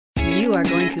You are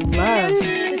going to love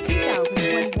the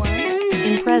 2021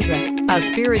 Impreza. A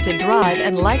spirited drive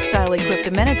and lifestyle-equipped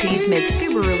amenities make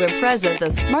Subaru Impreza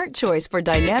the smart choice for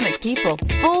dynamic people.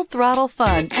 Full throttle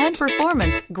fun and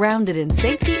performance grounded in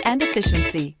safety and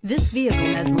efficiency. This vehicle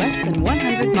has less than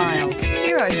 100 miles.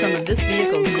 Here are some of this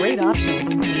vehicle's great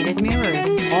options: heated mirrors,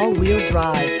 all-wheel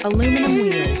drive, aluminum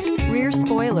wheels, rear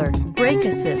spoiler, brake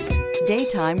assist,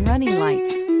 daytime running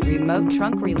lights, remote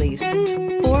trunk release,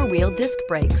 four-wheel disc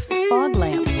brakes, fog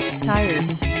lamps,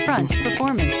 tires, front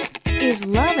performance. Is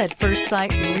love at first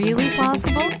sight really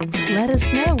possible? Let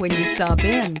us know when you stop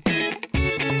in.